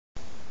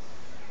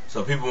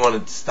So people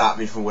want to stop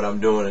me from what I'm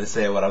doing and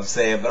say what I'm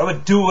saying, but I'm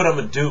gonna do what I'm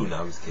gonna do. No,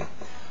 I'm just kidding.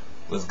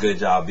 What's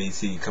good, y'all?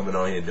 BC coming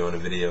on here doing a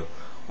video.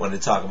 Wanted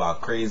to talk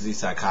about crazy,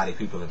 psychotic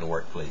people in the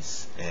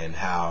workplace and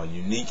how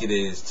unique it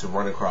is to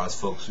run across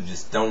folks who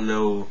just don't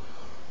know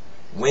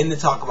when to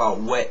talk about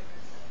what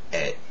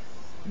at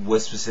what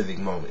specific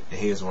moment. And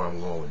here's where I'm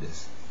going with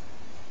this.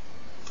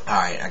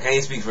 Alright, I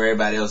can't speak for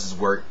everybody else's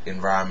work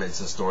environments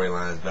or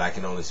storylines, but I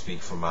can only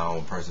speak from my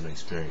own personal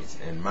experience.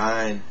 And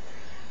mine,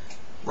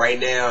 right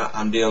now,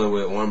 I'm dealing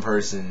with one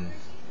person,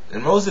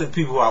 and most of the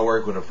people who I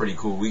work with are pretty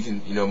cool. We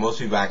can, most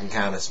people I can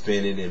kind of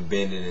spin it and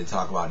bend it and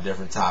talk about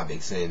different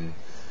topics, and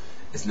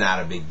it's not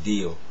a big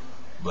deal.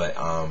 But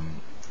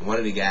one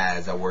of the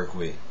guys I work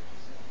with,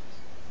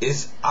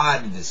 it's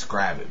odd to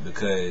describe it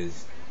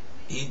because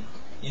he's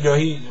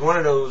one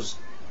of those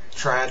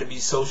trying to be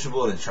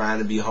sociable and trying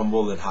to be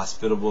humble and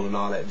hospitable and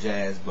all that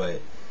jazz, but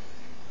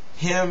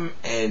him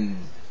and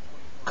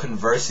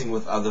conversing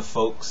with other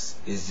folks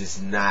is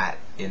just not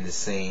in the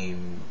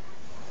same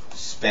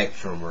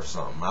spectrum or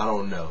something. I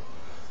don't know.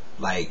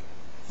 Like,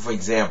 for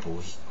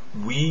example,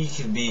 he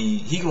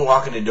can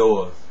walk in the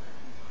door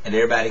and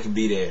everybody can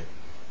be there,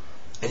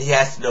 and he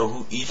has to know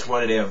who each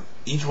one of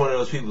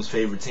those people's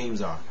favorite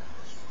teams are,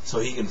 so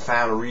he can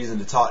find a reason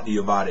to talk to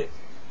you about it.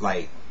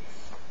 Like,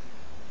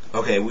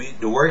 okay,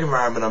 the work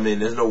environment I'm in,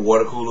 there's no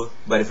water cooler,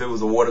 but if it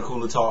was a water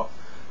cooler talk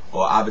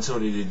or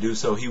opportunity to do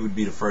so, he would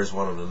be the first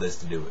one on the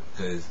list to do it,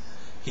 because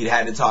he'd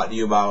had to talk to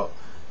you about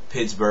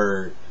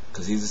Pittsburgh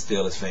because he's a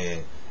Steelers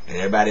fan, and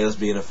everybody else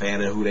being a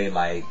fan of who they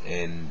like,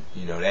 and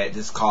that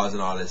just causing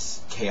all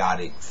this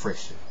chaotic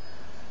friction.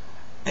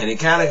 And it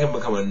kind of can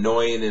become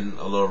annoying and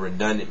a little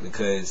redundant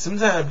because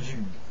sometimes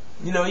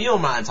you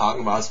don't mind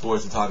talking about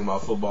sports and talking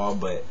about football,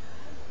 but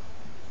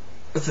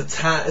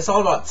it's all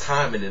about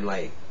timing and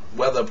like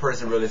whether a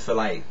person really feel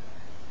like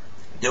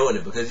doing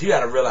it, because you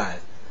got to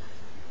realize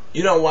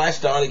you don't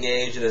watch all the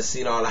games, you done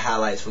seen all the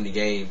highlights from the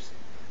games.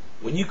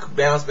 When you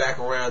bounce back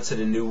around to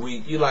the new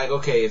week, you're like,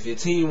 okay, if your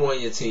team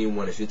won, your team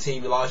won. If your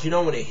team lost, you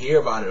don't want to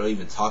hear about it or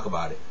even talk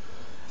about it.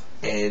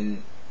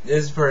 And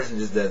this person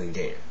just doesn't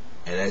care.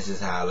 And that's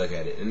just how I look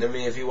at it. And I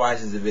mean, if he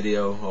watches the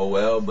video, oh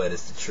well, but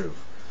it's the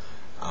truth.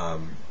 Now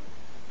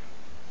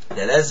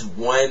that's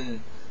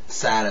one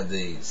side of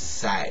the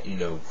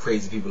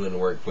crazy people in the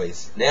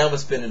workplace. Now I'm going to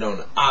spin it on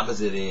the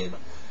opposite end,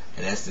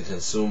 and that's the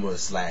consumer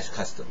 /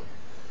 customer.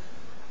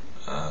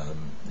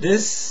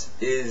 This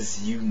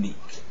is unique,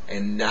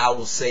 and I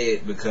will say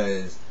it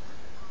because,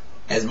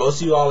 as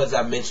most of you all, as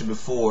I mentioned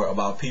before,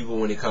 about people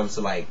when it comes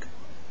to like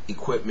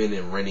equipment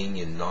and renting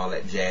and all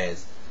that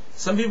jazz,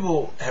 some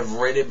people have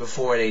rented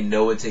before and they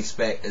know what to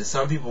expect, and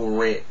some people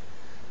rent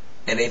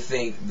and they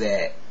think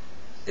that,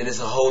 and it's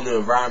a whole new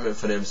environment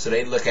for them, so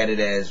they look at it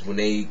as when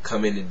they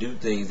come in and do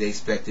things, they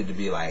expect it to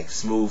be like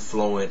smooth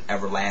flowing,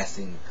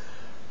 everlasting,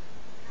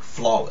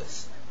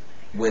 flawless,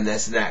 when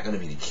that's not going to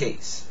be the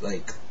case.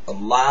 Like, a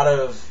lot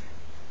of,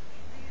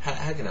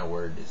 how can I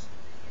word this?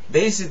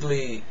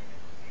 Basically,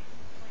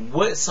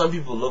 what some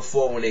people look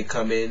for when they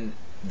come in,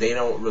 they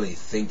don't really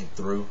think it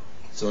through.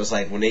 So it's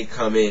like when they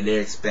come in,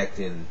 they're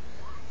expecting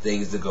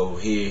things to go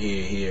here,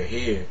 here, here,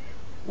 here,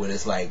 when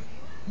it's like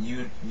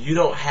you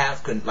don't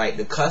have like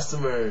the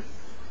customers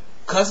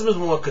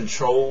want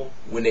control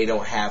when they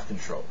don't have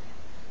control.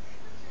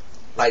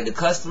 Like the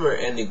customer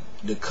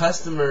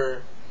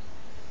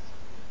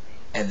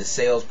and the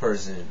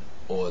salesperson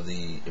or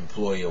the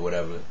employee or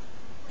whatever,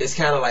 it's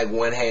kind of like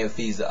one hand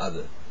feeds the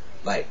other.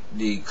 Like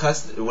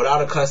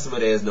without a customer,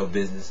 there's no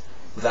business.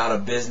 Without a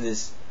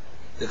business,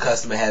 the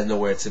customer has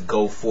nowhere to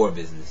go for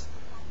business.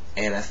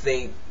 And I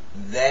think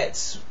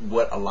that's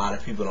what a lot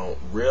of people don't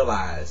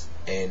realize.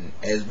 And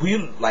as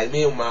like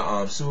me and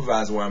my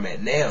supervisor where I'm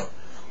at now,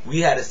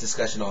 we had this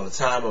discussion all the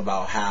time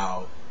about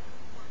how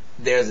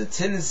there's a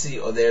tendency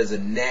or there's a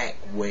knack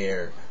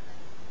where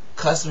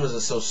customers are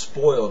so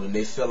spoiled and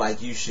they feel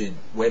like you should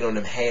wait on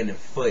them hand and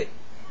foot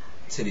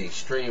to the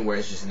extreme where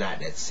it's just not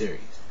that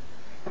serious.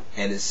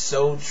 And it's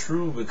so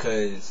true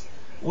because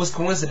what's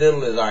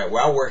coincidental is, alright,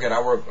 where I work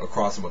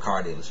across from a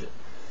car dealership.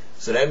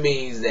 So that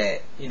means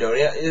that, and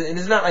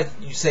it's not like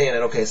you saying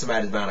that, okay,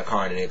 somebody's buying a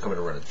car and they're coming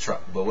to run a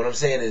truck. But what I'm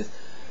saying is,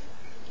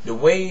 the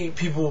way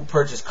people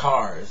purchase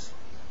cars,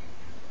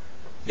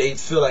 they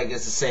feel like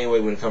it's the same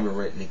way when it comes to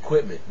renting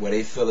equipment, where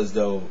they feel as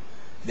though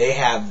they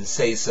have the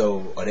say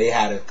so, or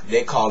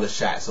they call the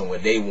shots on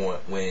what they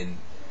want, when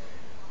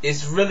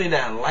it's really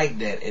not like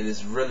that, and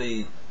it's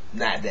really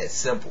not that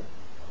simple.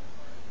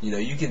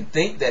 You can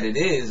think that it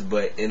is,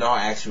 but in all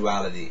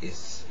actuality,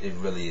 it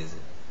really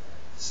isn't.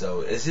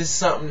 So it's just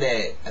something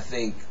that I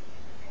think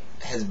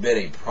has been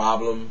a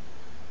problem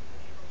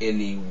in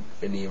the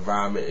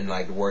environment, in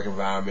like the work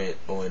environment,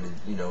 or in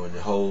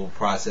the whole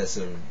process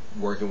of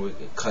working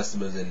with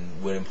customers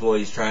and with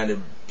employees, trying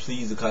to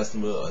please the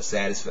customer or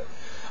satisfy.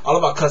 All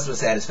about customer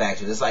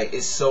satisfaction. It's like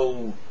it's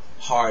so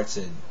hard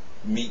to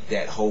meet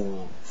that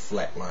whole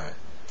flat line.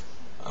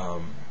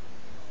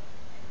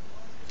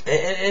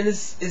 And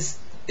it's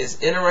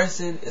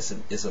interesting.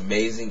 It's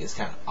amazing. It's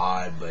kind of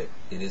odd, but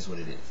it is what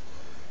it is.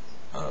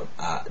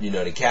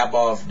 To cap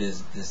off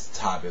this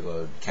topic,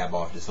 or cap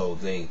off this whole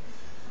thing,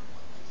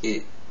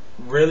 it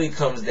really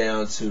comes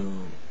down to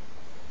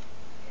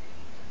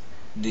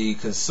the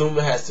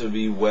consumer has to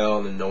be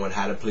well and knowing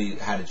how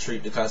to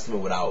treat the customer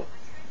without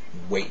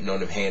waiting on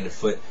them hand and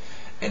foot.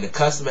 And the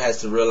customer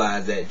has to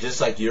realize that just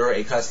like you're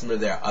a customer,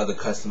 there are other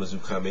customers who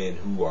come in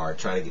who are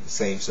trying to get the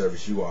same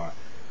service you are,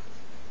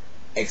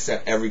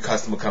 except every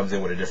customer comes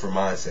in with a different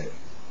mindset.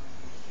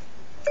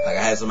 Like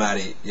I had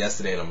somebody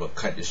yesterday, and I'm going to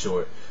cut this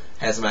short.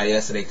 Had somebody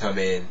yesterday come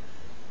in,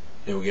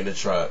 they were getting a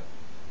truck,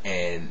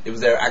 and it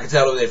was I could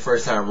tell it was their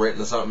first time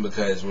renting or something,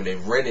 because when they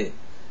rented,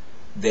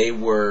 they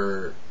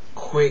were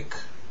quick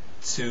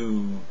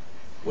to,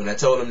 when I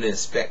told them to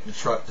inspect the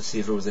truck to see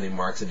if there was any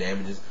marks or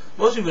damages.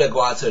 Most people that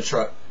go out to a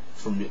truck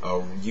from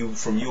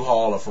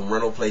U-Haul or from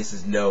rental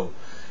places know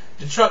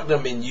the truck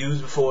done been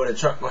used before. The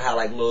truck don't have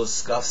like little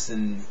scuffs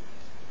and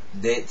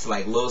dents,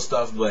 like little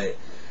stuff, but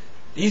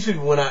these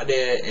people went out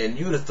there and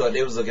you would have thought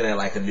they was looking at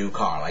like a new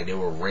car, like they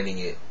were renting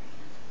it,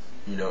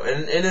 and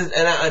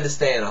I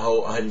understand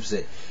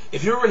 100%.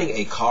 If you're renting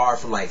a car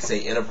from like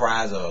say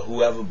Enterprise or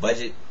whoever,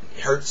 Budget,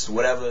 Hertz,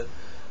 whatever,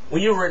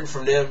 when you're renting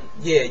from them,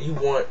 yeah, you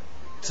want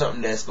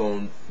something that's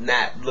going to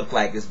not look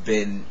like it's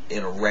been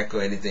in a wreck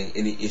or anything,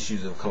 any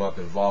issues have come up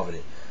involving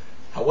it.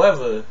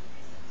 However,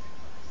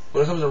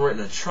 when it comes to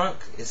renting a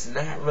truck, it's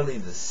not really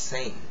the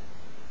same.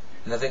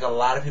 And I think a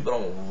lot of people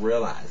don't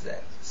realize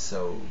that.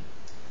 So,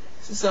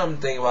 this is something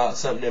to think about,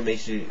 something that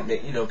makes you,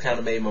 kind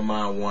of made my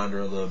mind wander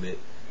a little bit.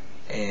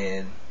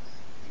 And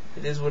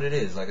it is what it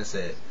is, like I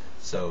said.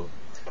 So,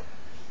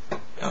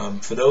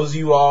 for those of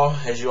you all,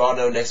 as you all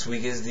know, next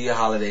week is the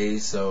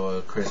holidays,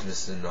 so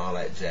Christmas and all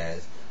that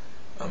jazz.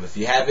 If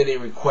you have any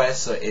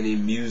requests or any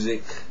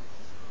music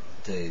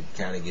to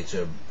kind of get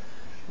your,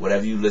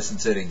 whatever you listen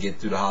to get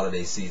through the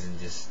holiday season,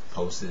 just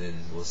post it and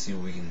we'll see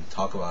what we can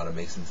talk about and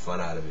make some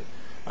fun out of it.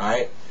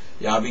 Alright?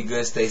 Y'all be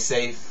good, stay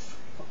safe.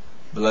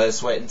 Blood,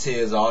 sweat, and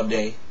tears all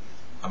day.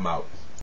 I'm out.